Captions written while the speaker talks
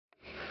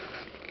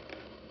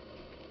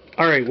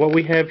Alright, what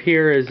we have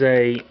here is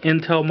a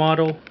Intel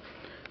model,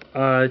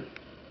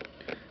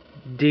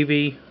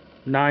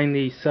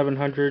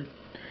 DV9700,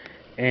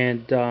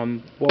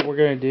 and what we're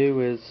going to do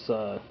is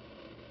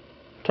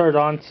turn it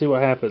on, see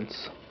what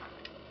happens.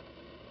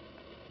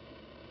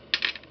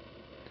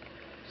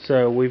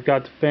 So we've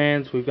got the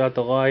fans, we've got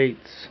the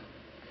lights.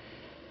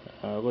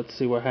 Let's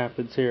see what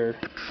happens here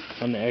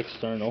on the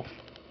external.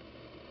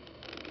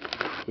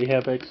 We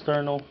have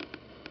external,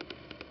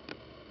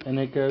 and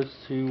it goes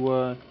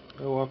to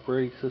no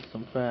operating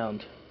system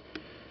found.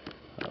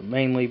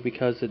 Mainly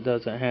because it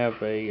doesn't have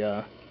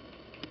a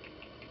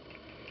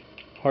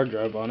hard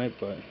drive on it,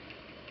 but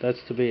that's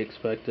to be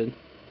expected.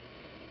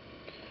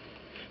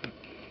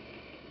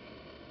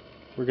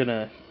 We're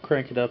gonna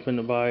crank it up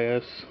into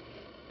BIOS,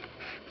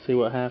 see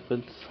what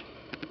happens.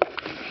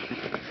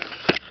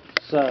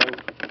 So,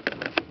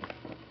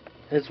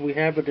 as we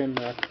have it in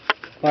the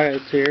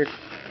BIOS here,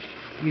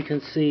 you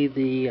can see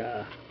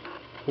the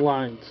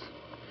lines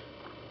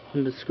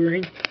on the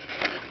screen.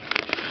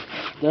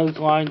 Those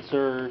lines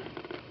are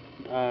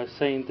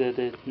saying that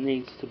it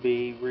needs to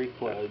be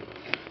reflowed.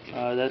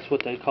 That's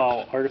what they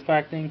call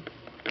artifacting.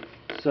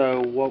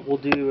 So what we'll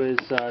do is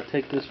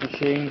take this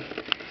machine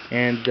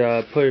and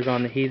put it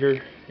on the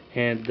heater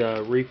and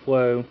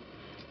reflow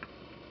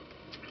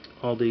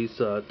all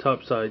these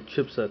topside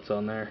chipsets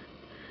on there,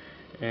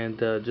 and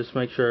just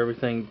make sure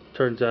everything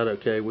turns out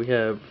okay. We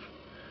have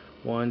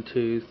 1,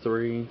 2,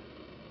 3.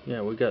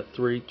 Yeah, we got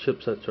 3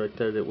 chipsets right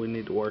there that we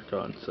need to work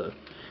on. So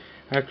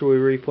after we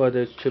reflow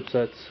those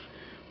chipsets,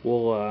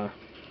 we'll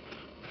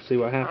see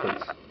what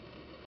happens.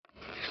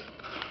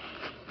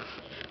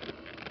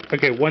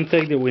 Okay, one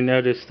thing that we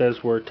noticed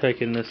as we're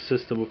taking this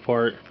system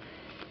apart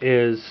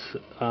is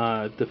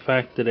the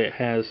fact that it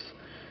has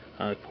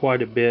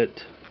quite a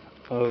bit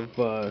of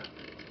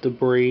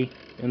debris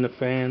in the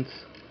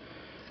fans,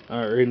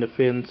 or in the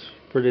fins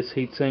for this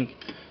heatsink.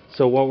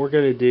 So what we're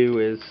going to do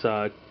is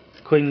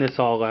clean this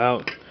all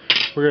out.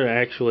 We're going to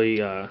actually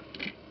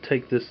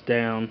take this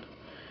down,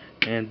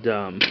 and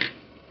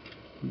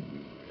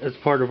as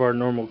part of our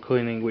normal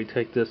cleaning, we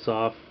take this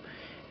off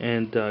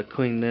and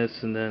clean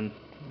this, and then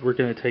we're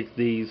going to take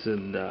these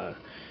and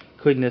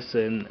clean this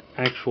in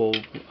actual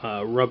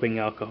rubbing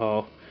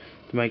alcohol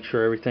to make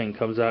sure everything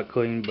comes out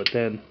clean. But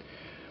then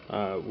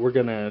we're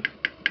going to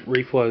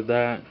reflow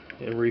that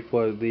and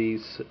reflow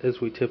these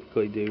as we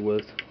typically do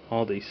with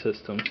all these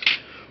systems.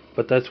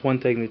 But that's one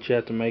thing that you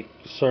have to make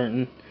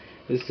certain,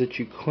 is that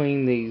you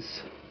clean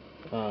these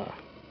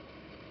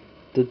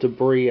the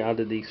debris out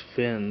of these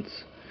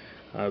fins,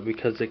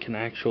 because it can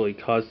actually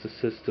cause the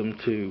system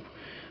to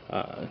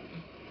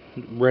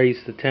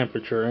raise the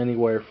temperature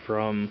anywhere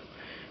from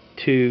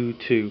 2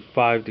 to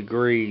 5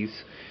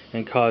 degrees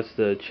and cause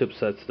the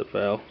chipsets to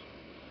fail.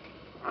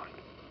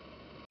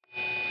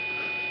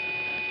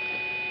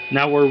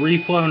 Now we're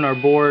reflowing our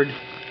board,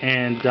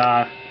 and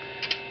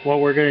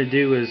what we're going to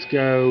do is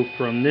go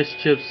from this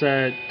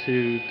chipset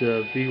to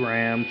the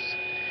VRAMs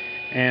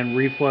and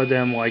reflow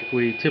them like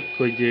we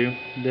typically do,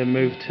 then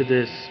move to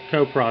this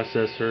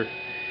coprocessor,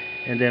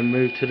 and then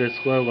move to this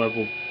low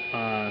level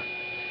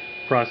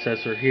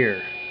processor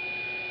here.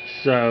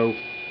 So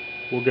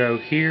we'll go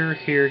here,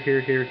 here,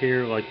 here, here,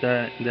 here, like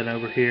that, and then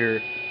over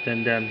here,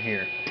 then down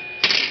here,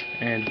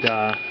 and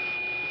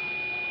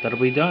that'll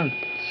be done.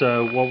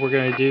 So what we're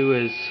going to do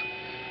is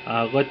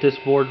let this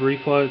board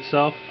reflow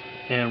itself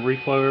and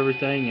reflow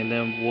everything, and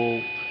then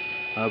we'll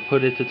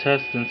put it to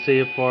test and see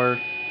if our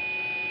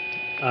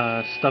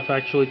stuff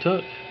actually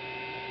took,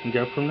 and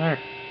go from there.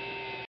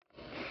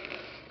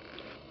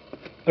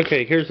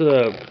 Okay, here's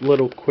a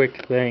little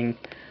quick thing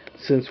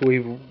since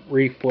we've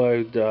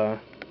reflowed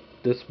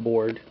this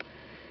board.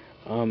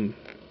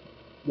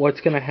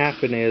 What's going to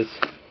happen is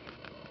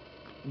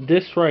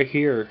this right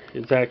here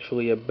is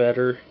actually a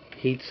better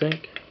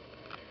heatsink.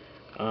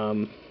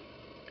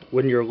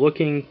 When you're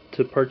looking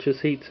to purchase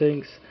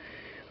heatsinks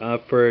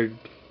for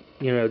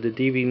the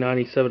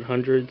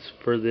DV9700s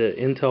for the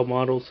Intel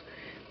models,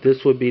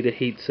 this would be the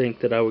heatsink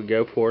that I would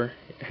go for.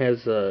 It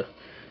has a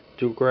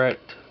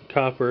direct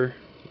copper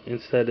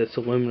instead of this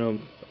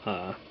aluminum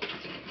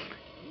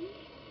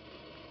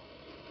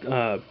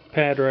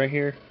pad right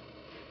here,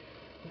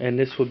 and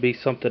this would be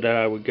something that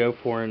I would go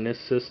for in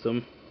this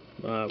system.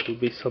 Would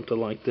be something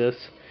like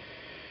this.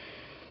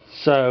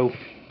 So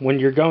when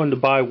you're going to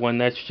buy one,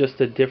 that's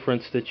just a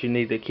difference that you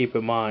need to keep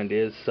in mind,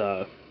 is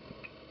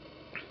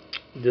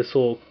this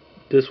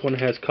one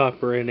has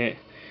copper in it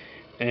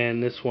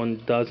and this one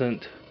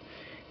doesn't,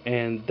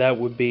 and that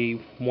would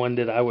be one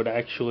that I would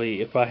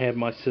actually, if I had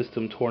my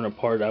system torn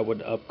apart, I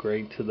would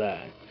upgrade to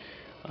that.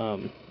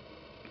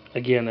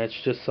 Again, that's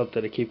just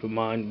something to keep in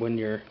mind when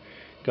you're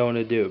going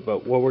to do it.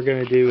 But what we're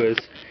going to do is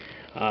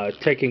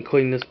take and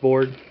clean this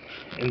board,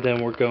 and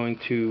then we're going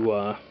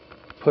to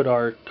put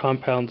our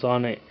compounds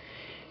on it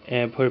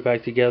and put it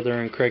back together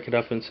and crank it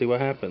up and see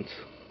what happens,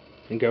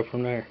 and go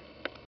from there.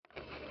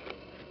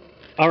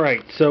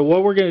 Alright, so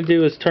what we're going to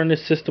do is turn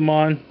this system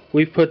on.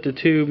 We've put the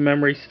 2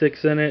 memory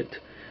sticks in it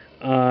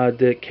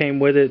that came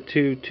with it,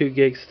 two 2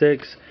 gig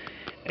sticks,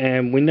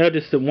 and we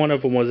noticed that one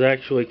of them was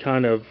actually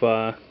kind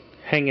of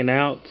hanging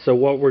out. So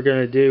what we're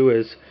going to do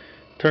is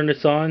turn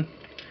this on.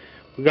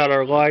 We got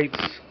our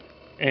lights,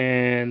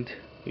 and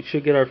we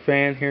should get our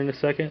fan here in a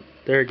second.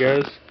 There it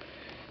goes.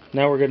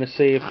 Now we're going to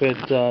see if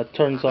it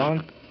turns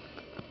on.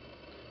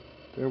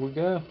 There we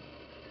go.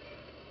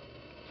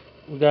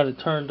 We got it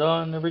turned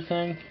on and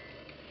everything.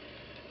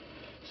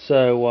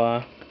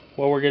 So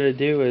what we're going to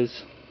do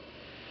is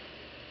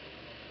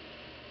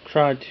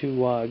try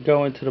to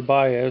go into the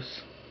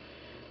BIOS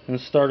and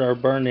start our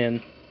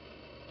burn-in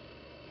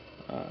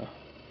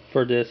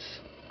for this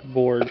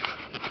board.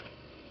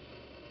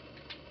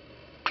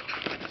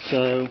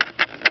 So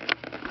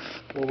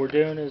what we're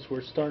doing is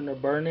we're starting our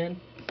burn-in,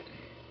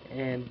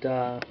 and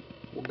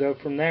we'll go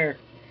from there,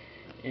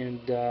 and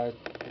we'll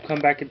come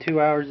back in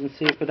 2 hours and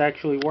see if it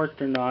actually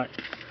worked or not.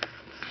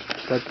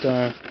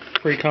 But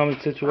pretty common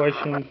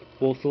situation.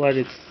 We'll let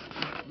it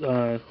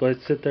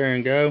sit there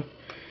and go,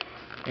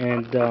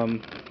 and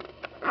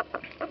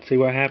see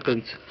what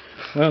happens.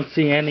 We don't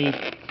see any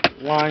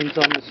lines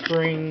on the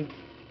screen.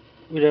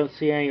 We don't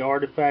see any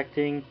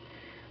artifacting.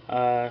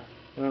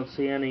 We don't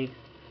see any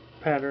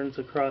patterns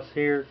across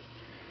here.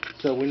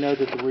 So we know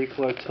that the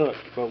reflow took,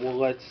 but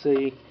let's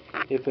see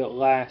if it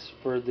lasts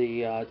for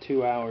the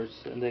 2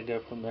 hours and then go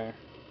from there.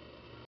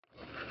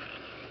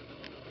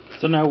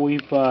 So now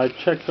we've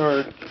checked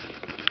our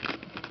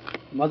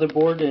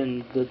motherboard,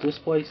 and the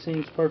display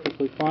seems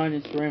perfectly fine.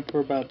 It's ran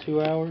for about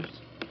 2 hours.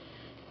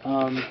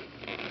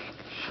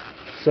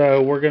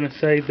 So we're going to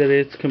say that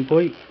it's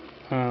complete.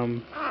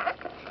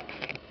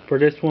 For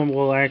this one,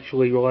 we'll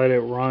actually let it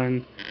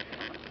run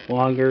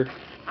longer.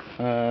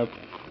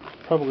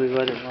 Probably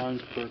let it run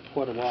for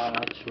quite a while,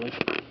 actually,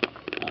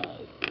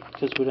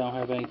 because we don't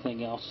have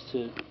anything else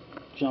to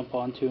jump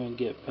onto and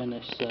get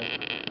finished. So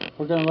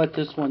we're going to let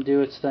this one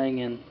do its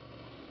thing and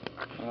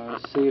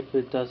see if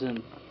it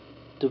doesn't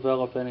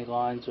develop any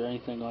lines or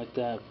anything like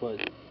that.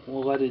 But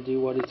we'll let it do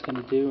what it's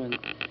going to do, and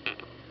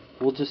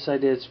we'll just say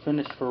that it's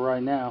finished for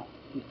right now,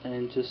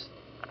 and just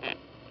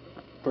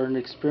for an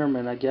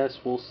experiment, I guess.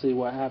 We'll see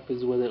what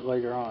happens with it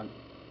later on.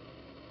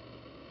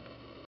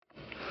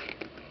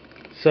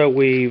 So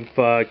we've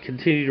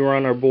continued to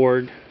run our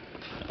board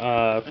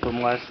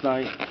from last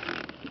night,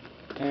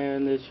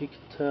 and as you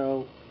can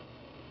tell,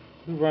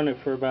 we run it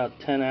for about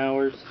 10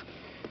 hours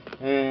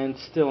and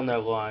still no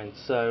lines.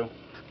 So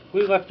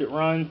we left it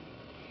run.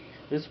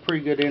 This is a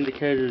pretty good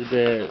indicator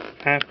that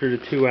after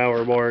the 2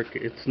 hour mark,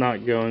 it's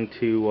not going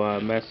to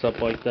mess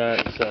up like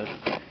that. So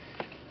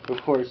of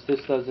course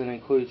this doesn't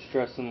include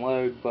stress and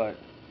load, but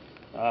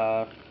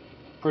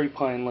pretty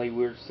plainly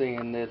we're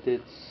seeing that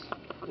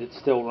it's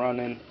still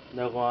running,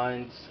 no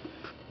lines,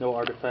 no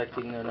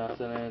artifacting, no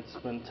nothing, and it's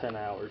been 10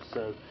 hours.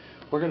 So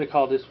we're going to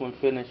call this one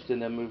finished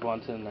and then move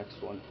on to the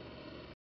next one.